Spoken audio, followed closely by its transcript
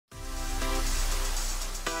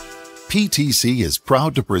PTC is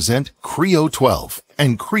proud to present Creo 12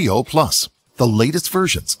 and Creo Plus, the latest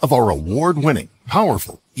versions of our award-winning,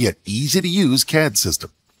 powerful, yet easy-to-use CAD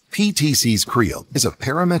system. PTC's Creo is a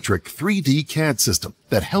parametric 3D CAD system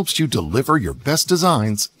that helps you deliver your best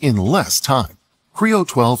designs in less time. Creo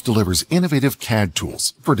 12 delivers innovative CAD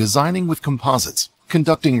tools for designing with composites,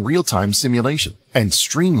 conducting real-time simulation, and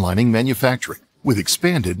streamlining manufacturing with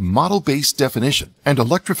expanded model-based definition and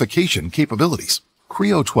electrification capabilities.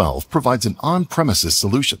 Creo 12 provides an on-premises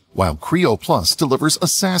solution, while Creo Plus delivers a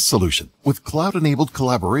SaaS solution with cloud-enabled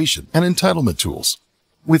collaboration and entitlement tools.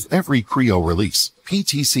 With every Creo release,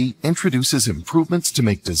 PTC introduces improvements to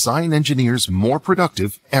make design engineers more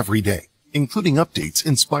productive every day, including updates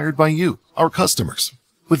inspired by you, our customers.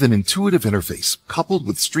 With an intuitive interface coupled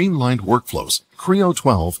with streamlined workflows, Creo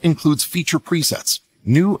 12 includes feature presets,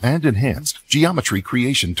 new and enhanced geometry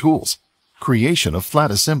creation tools, creation of flat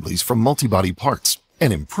assemblies from multi-body parts,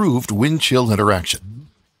 and improved wind-chill interaction.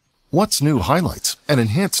 What's New highlights and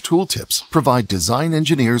enhanced tooltips provide design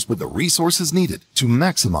engineers with the resources needed to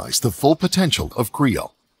maximize the full potential of Creo.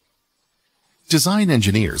 Design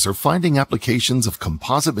engineers are finding applications of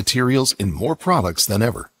composite materials in more products than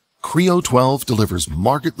ever. Creo 12 delivers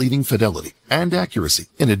market-leading fidelity and accuracy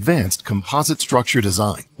in advanced composite structure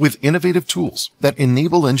design with innovative tools that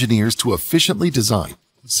enable engineers to efficiently design,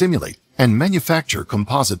 simulate, and manufacture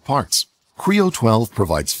composite parts. Creo 12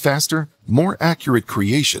 provides faster, more accurate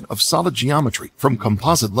creation of solid geometry from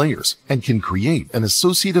composite layers and can create an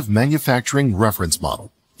associative manufacturing reference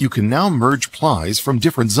model. You can now merge plies from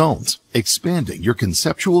different zones, expanding your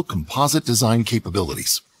conceptual composite design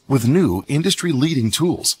capabilities. With new industry-leading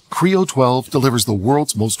tools, Creo 12 delivers the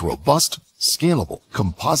world's most robust, scalable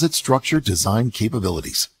composite structure design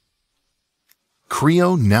capabilities.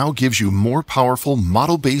 Creo now gives you more powerful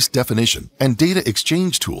model-based definition and data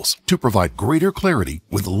exchange tools to provide greater clarity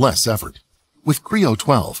with less effort. With Creo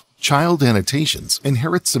 12, child annotations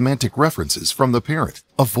inherit semantic references from the parent,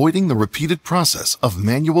 avoiding the repeated process of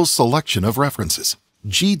manual selection of references.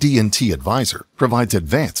 GD&T Advisor provides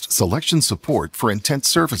advanced selection support for intent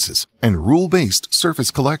surfaces and rule-based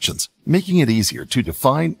surface collections, making it easier to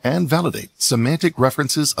define and validate semantic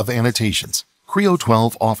references of annotations. Creo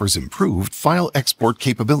 12 offers improved file export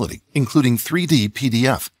capability, including 3D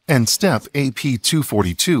PDF and STEP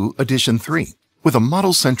AP242 Edition 3. With a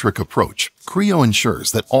model-centric approach, Creo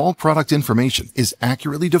ensures that all product information is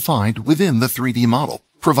accurately defined within the 3D model,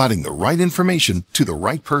 providing the right information to the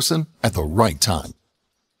right person at the right time.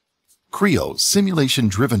 Creo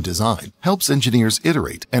simulation-driven design helps engineers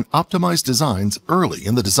iterate and optimize designs early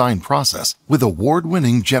in the design process with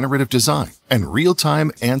award-winning generative design and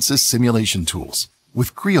real-time ANSYS simulation tools.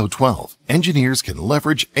 With Creo 12, engineers can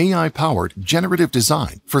leverage AI-powered generative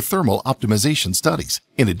design for thermal optimization studies,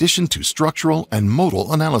 in addition to structural and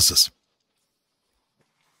modal analysis.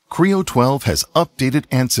 Creo 12 has updated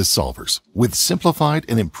ANSYS solvers with simplified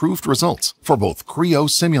and improved results for both Creo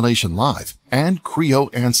Simulation Live and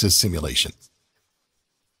Creo ANSYS Simulation.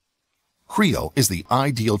 Creo is the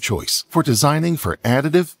ideal choice for designing for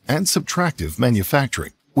additive and subtractive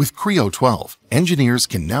manufacturing. With Creo 12, engineers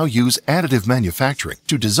can now use additive manufacturing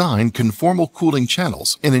to design conformal cooling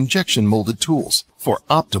channels in injection molded tools for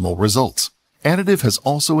optimal results. Additive has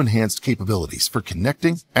also enhanced capabilities for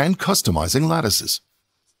connecting and customizing lattices.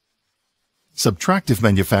 Subtractive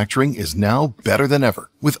manufacturing is now better than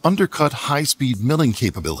ever, with undercut high-speed milling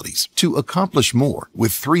capabilities to accomplish more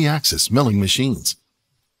with 3-axis milling machines.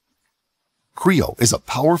 Creo is a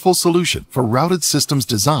powerful solution for routed systems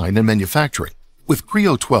design and manufacturing. With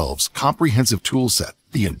Creo 12's comprehensive toolset,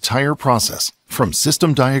 the entire process, from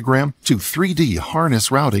system diagram to 3D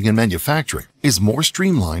harness routing and manufacturing, is more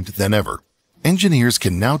streamlined than ever. Engineers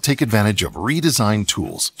can now take advantage of redesigned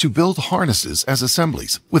tools to build harnesses as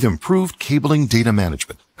assemblies with improved cabling data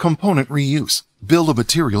management, component reuse, bill of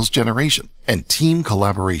materials generation, and team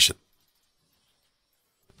collaboration.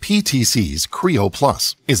 PTC's Creo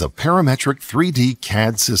Plus is a parametric 3D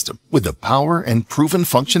CAD system with the power and proven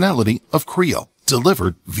functionality of Creo,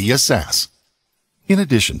 delivered via SaaS. In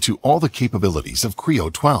addition to all the capabilities of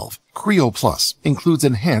Creo 12, Creo Plus includes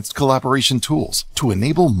enhanced collaboration tools to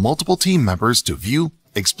enable multiple team members to view,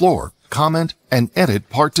 explore, comment, and edit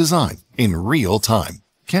part design in real time.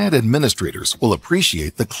 CAD administrators will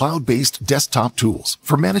appreciate the cloud-based desktop tools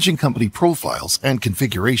for managing company profiles and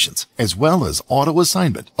configurations, as well as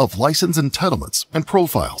auto-assignment of license entitlements and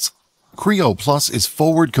profiles. Creo Plus is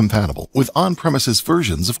forward-compatible with on-premises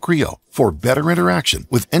versions of Creo for better interaction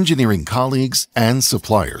with engineering colleagues and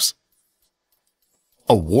suppliers.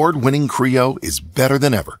 Award-winning Creo is better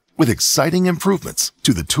than ever with exciting improvements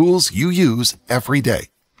to the tools you use every day.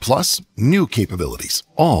 plus new capabilities,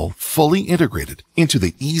 all fully integrated into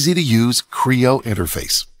the easy-to-use Creo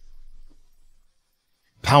interface.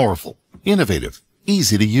 Powerful, innovative,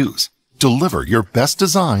 easy to use. Deliver your best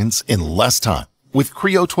designs in less time with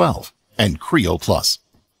Creo 12 and Creo Plus.